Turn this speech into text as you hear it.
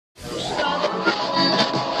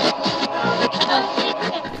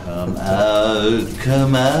would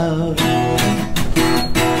come out.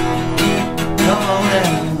 Come on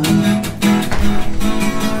out,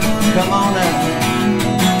 come on out,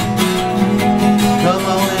 come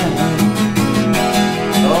on out.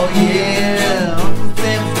 Oh yeah, Uncle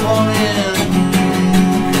Sam's calling,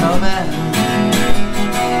 come out.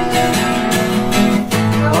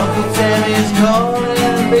 Uncle Sam is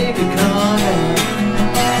calling, baby, come out.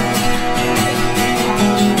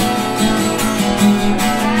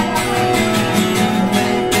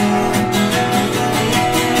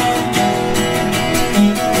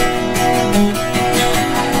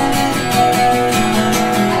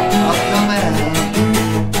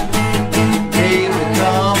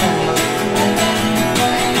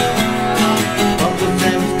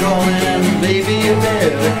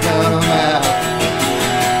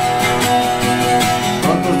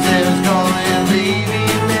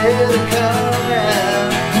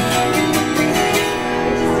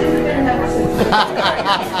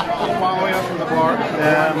 All the way up from the bar?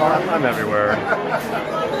 Yeah, I'm everywhere.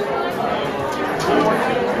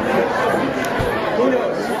 Who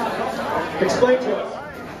knows? Explain to us.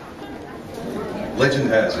 Legend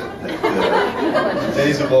has it that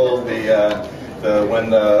days of old, when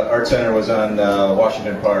the art center was on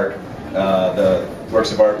Washington Park, the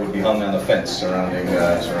works of art would be hung on the fence surrounding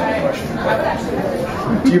Washington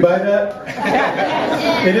Park. Do you buy that?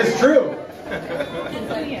 It is true.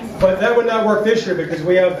 But that would not work this year because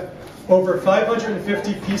we have over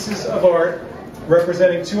 550 pieces of art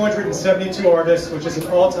representing 272 artists, which is an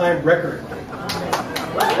all-time record.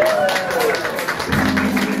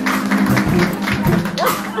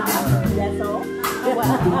 That's all?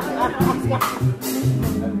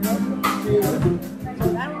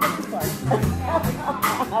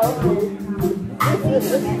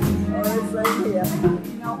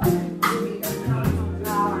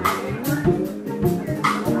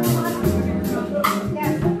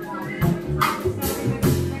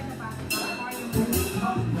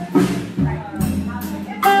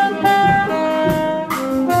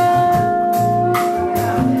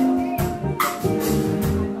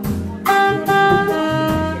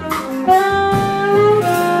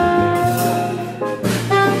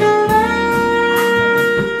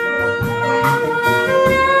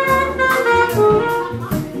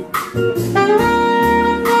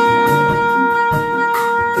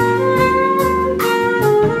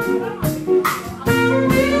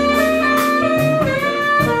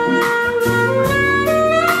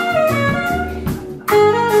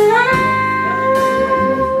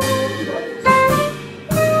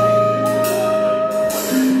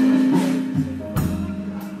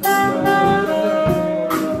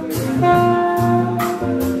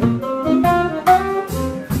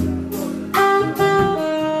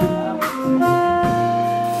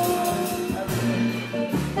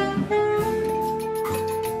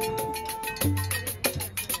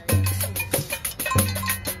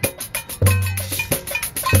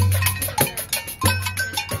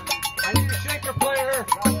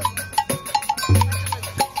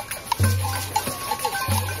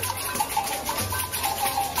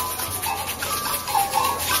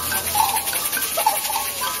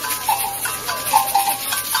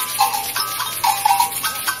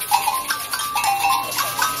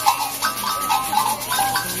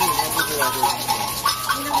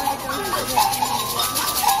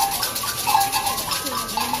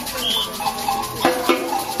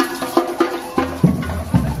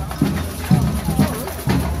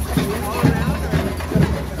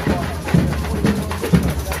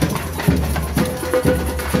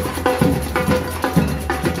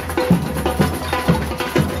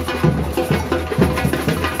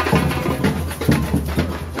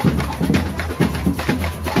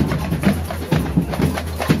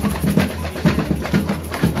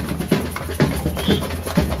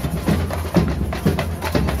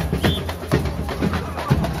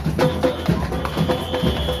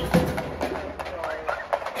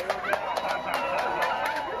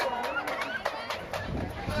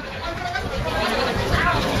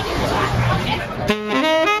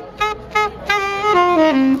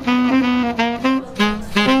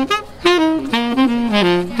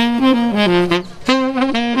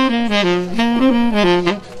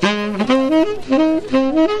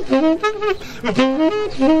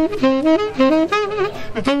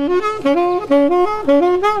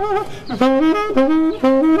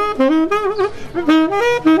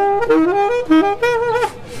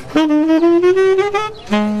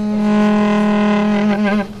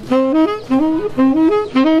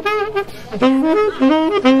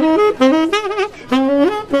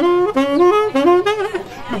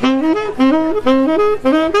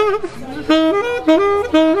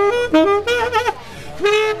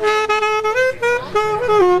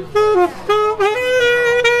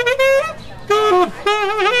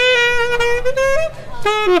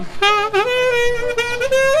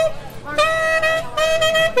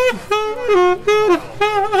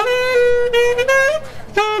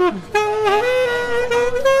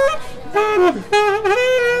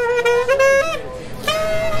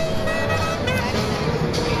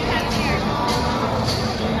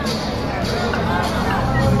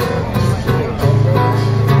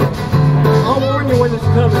 I'll warn you when it's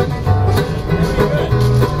coming.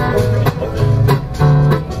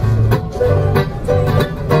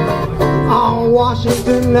 On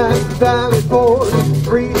Washington at the Valley Forge,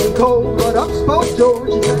 freezing cold, but up spoke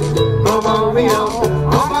George. He said, "I'm on me out,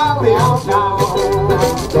 I'm on me out now."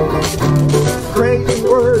 Crazy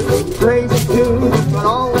words, crazy tunes, but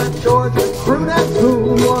all that George went through that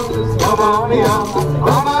spoon was, "I'm on me out,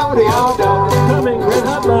 I'm on me out now." Coming, red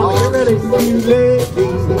hot lava, get ready.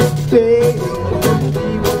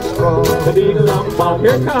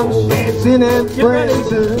 Here it comes. Dancing and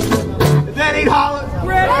praising. Then he'd holler.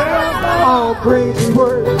 All crazy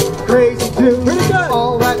words, crazy tunes.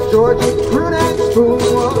 All that George was through that spoon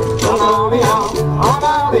was, "I'm on the out, I'm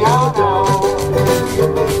on the out now."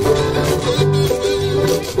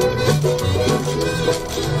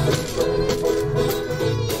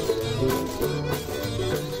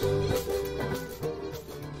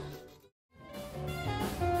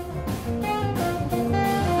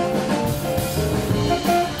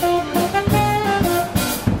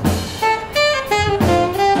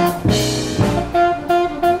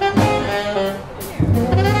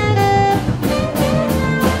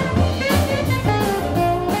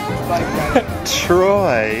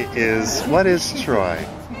 Troy is, what is Troy?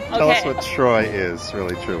 Tell us Okay. what Troy is,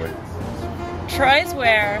 really, truly. Troy's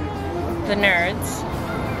where the nerds,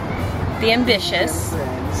 the ambitious,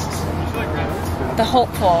 the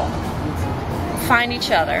hopeful find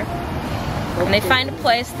each other. And they find a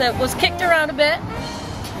place that was kicked around a bit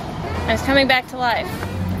and is coming back to life.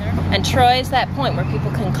 And Troy is that point where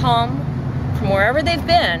people can come from wherever they've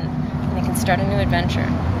been and they can start a new adventure.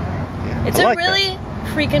 It's I a like really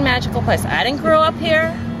freaking magical place. I didn't grow up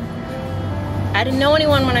here. I didn't know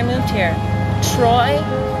anyone when I moved here. Troy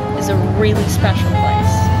is a really special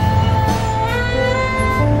place.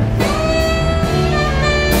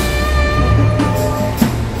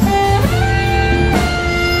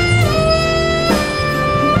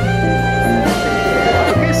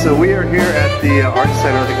 Okay, so we are here at the Art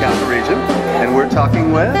Center of the Capital Region, and we're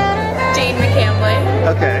talking with? Jane McCambley.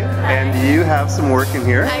 Okay, and you have some work in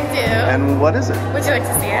here. I do. And what is it? Would you like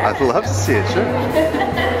to see it? I'd love to see it, sure.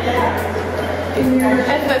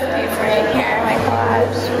 That's this piece right here, my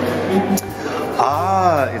collage.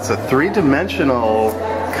 Ah, it's a three-dimensional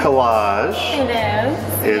collage. It is.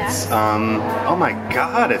 It's, oh my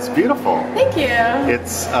God, it's beautiful. Thank you.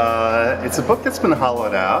 It's a book that's been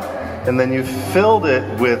hollowed out, and then you filled it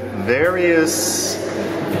with various,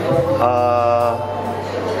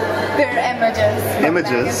 They're images.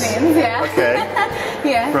 Images. Magazines, yeah. Okay.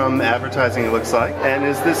 Yeah. From advertising, it looks like. And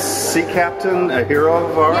is this Sea Captain a hero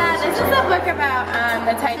of ours? Yeah, this is a book about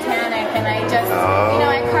the Titanic, and I just, you know,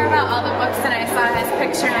 I carve out all the books and I saw his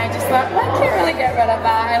picture and I just thought, well, I can't really get rid of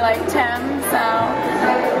that. I liked him, so,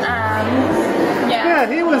 yeah. Yeah,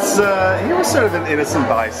 he was sort of an innocent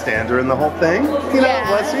bystander in the whole thing. You know,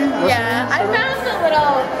 was he? I found the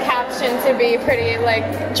little caption to be pretty,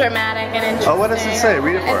 like, dramatic and interesting. Oh, what does it say?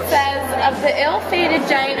 Read it for us. It says, "Of the ill-fated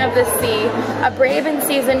giant of the sea, a brave and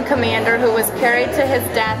seasoned commander who was carried to his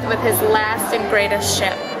death with his last and greatest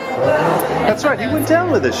ship." That's right, he went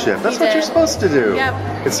down with his ship. That's He what you're did. supposed to do. Yep.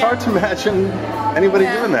 It's Yep. hard to imagine anybody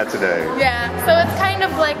Yeah. doing that today. Yeah, so it's kind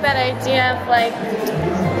of like that idea of, like,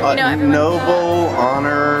 you know, everyone's Noble,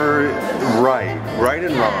 honor, right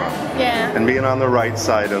and wrong. Yeah. And being on the right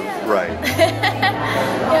side of right.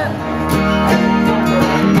 Yeah.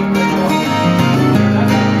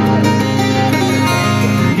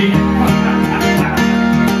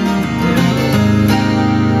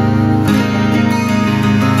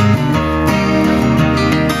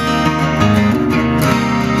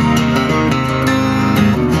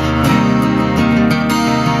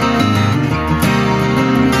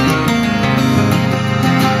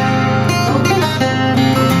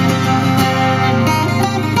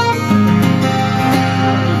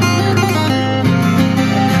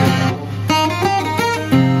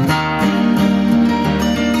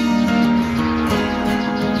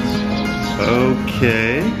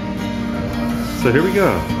 Okay. So here we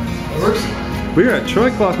go. We're at Troy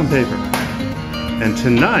Cloth and Paper. And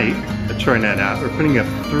tonight, at Troy Night Out, we're putting up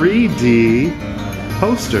 3D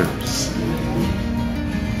posters.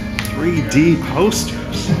 3D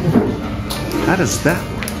posters. How does that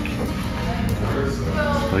work?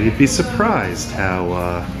 Well, you'd be surprised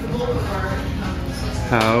how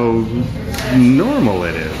how normal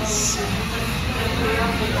it is.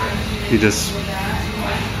 You just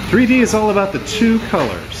 3D is all about the two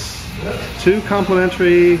colors, two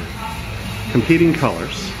complementary, competing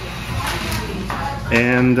colors,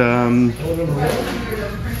 and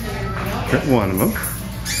got one of them.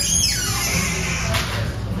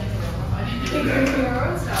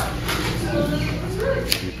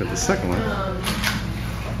 You put the second one.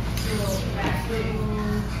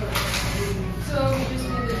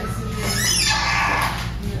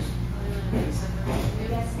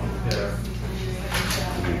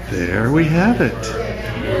 There we have it.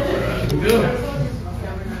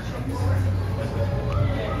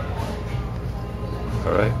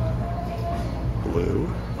 All right, blue.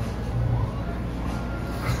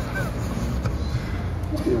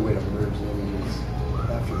 Must be a way to merge the images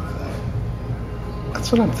after the fact. That's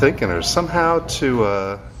what I'm thinking, or somehow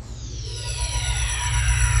to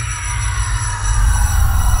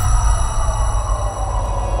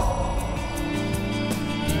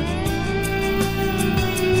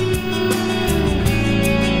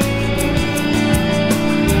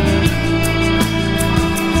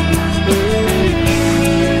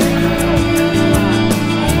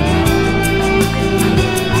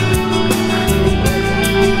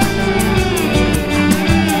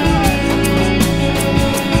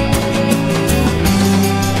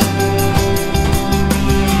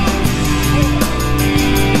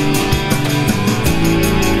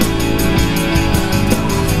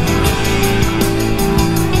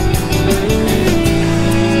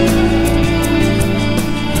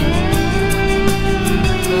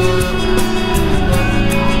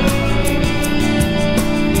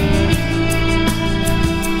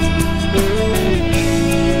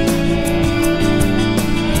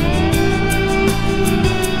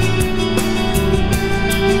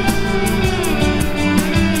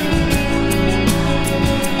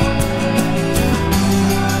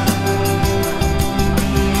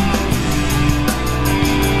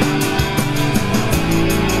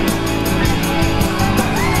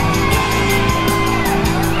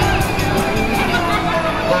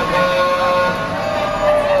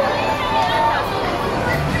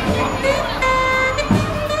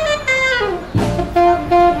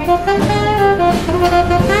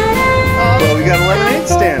well, we got a lemonade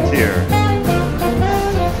stand here.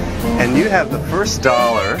 And you have the first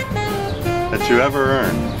dollar that you ever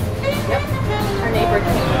earned. Yep. Our neighbor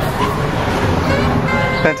came.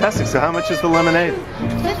 Fantastic. So how much is the lemonade?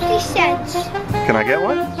 50 cents. Can I get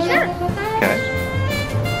one? Sure. Okay.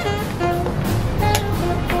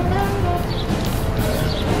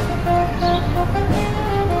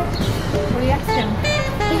 What do you ask him?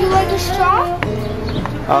 Would you like a straw?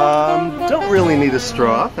 Don't really need a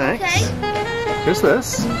straw, thanks. Okay. Here's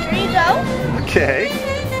this. There you go. Okay.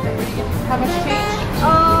 How much change?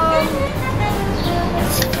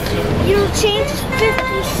 You'll change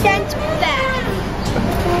 50 cents back.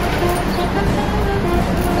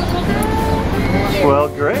 Well,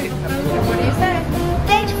 great. What do you say?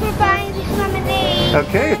 Thanks for buying this lemonade.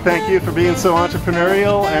 Okay, thank you for being so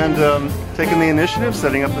entrepreneurial and taking the initiative,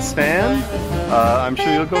 setting up the stand. I'm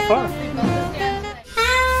sure you'll go far.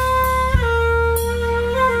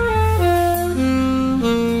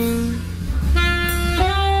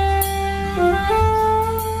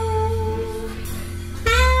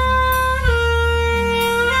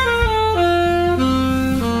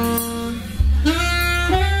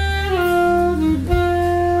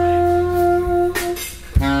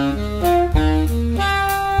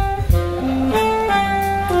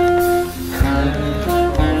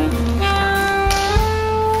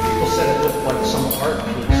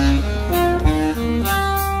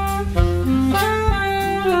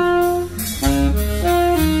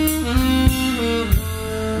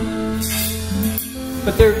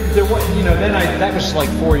 But there, you know, then that was like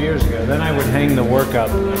 4 years ago. Then I would hang the work up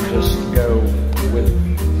and just go with,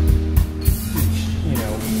 you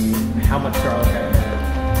know, how much garlic I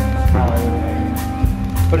had, how I would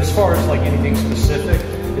hang. But as far as like anything specific,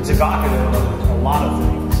 it's evocative of a lot of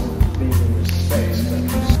things being in this space. But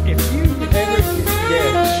if you ever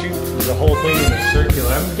shoot the whole thing in a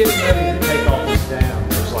circular, I'm getting ready to take all this down.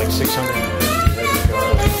 There's like 650 heads of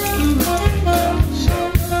garlic.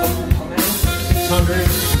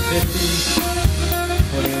 650,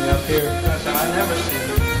 putting it up here. I've never seen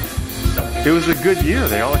it. It was a good year.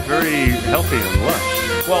 They all look very healthy and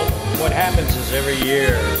lush. Well, what happens is every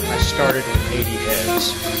year I started with 80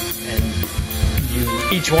 heads, and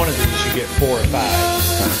each one of these you get 4 or 5.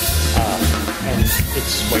 And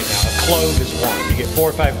it's, wait now, a clove is one. You get 4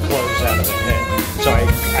 or 5 cloves out of a head. So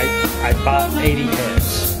I bought 80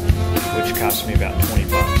 heads, which cost me about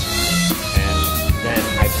 $20. And then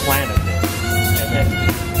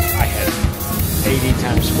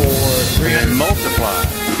times 4, 3. And multiply.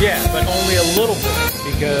 Yeah, but only a little bit,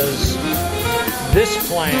 because this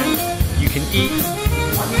plant, you can eat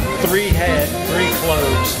 3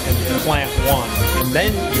 cloves and plant 1, and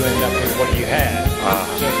then you end up with what you had.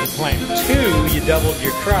 So if you plant 2, you doubled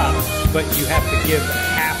your crop, but you have to give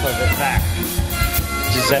half of it back.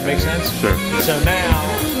 Does that make sense? Sure. So now,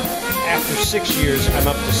 after 6 years, I'm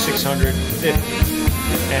up to 650.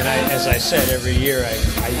 And as I said, every year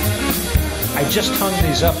I just hung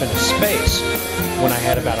these up in a space when I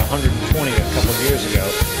had about 120 a couple of years ago,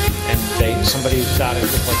 and somebody thought it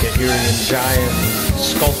looked like an Irian giant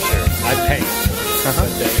sculpture. I paint, but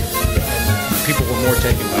people were more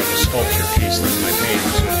taken by the sculpture piece than my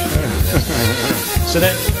paintings. So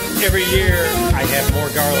then every year I have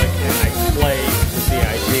more garlic, and I play with the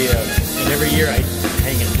idea, and every year I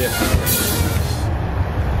hang it differently.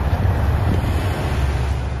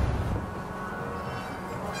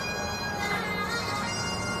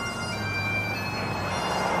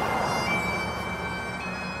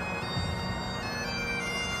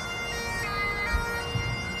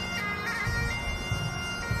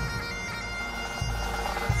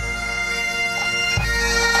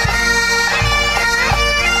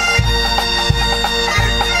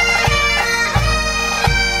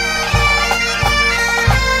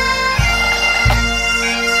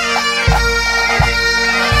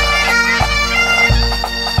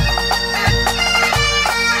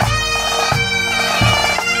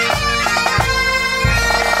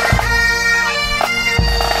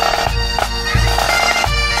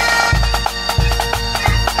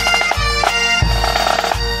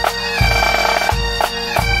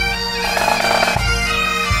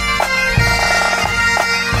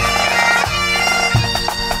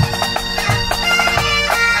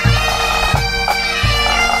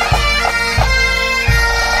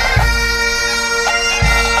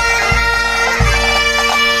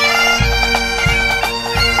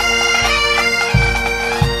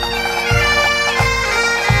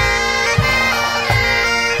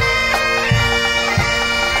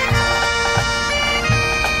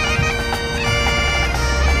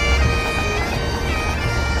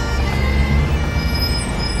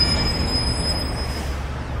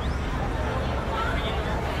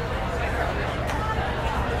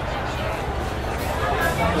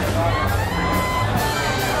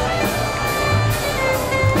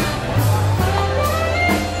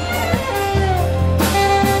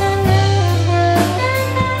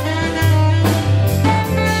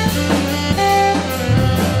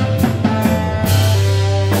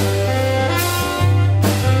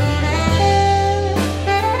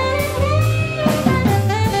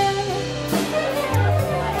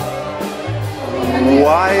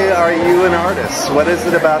 Why are you an artist? What is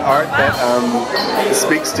it about art that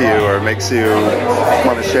speaks to you or makes you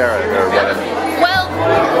want to share it or whatever? Well,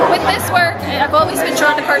 with this work, I've always been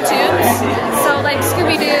drawn to cartoons. So like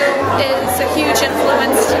Scooby-Doo is a huge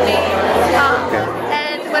influence to me.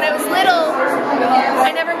 And when I was little,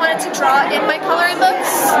 I never wanted to draw in my coloring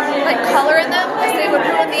books, like color in them, because they would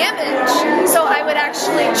ruin the image. So I would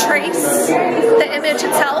actually trace the image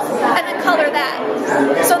itself and then color that.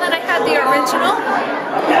 So then I had the original.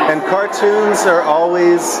 And cartoons are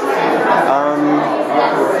always,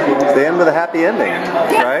 they end with a happy ending,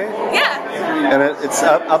 right? Yeah. And it's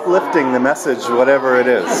uplifting the message, whatever it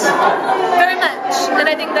is. Very much. And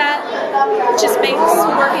I think that just makes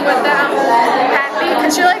working with them happy,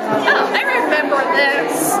 because you're like, oh, I remember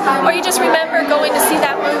this. Or you just remember going to see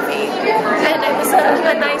that movie, and it was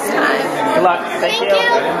a nice time. Good luck. Thank you.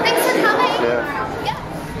 Thanks for coming. Yeah.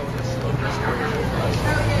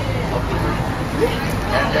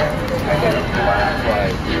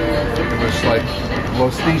 It was like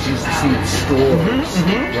most things used to see in stores,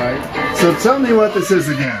 right? So tell me what this is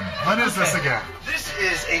again. What is this again? This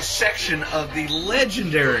is a section of the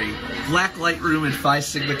legendary Blacklight Room in Phi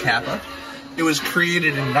Sigma Kappa. It was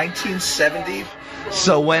created in 1970.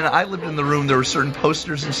 So when I lived in the room, there were certain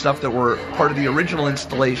posters and stuff that were part of the original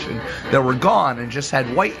installation that were gone and just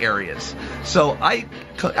had white areas. So I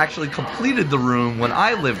actually completed the room when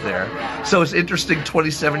I lived there. So it's interesting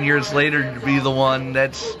 27 years later to be the one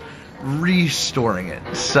that's restoring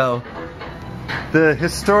it. So the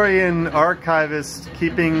historian, archivist,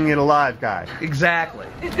 keeping it alive guy. Exactly.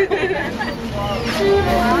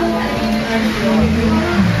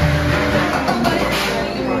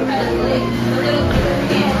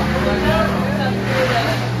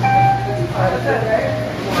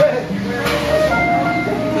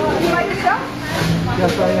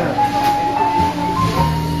 Yes, I am.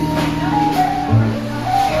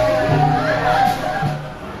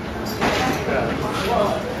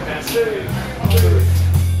 That's it.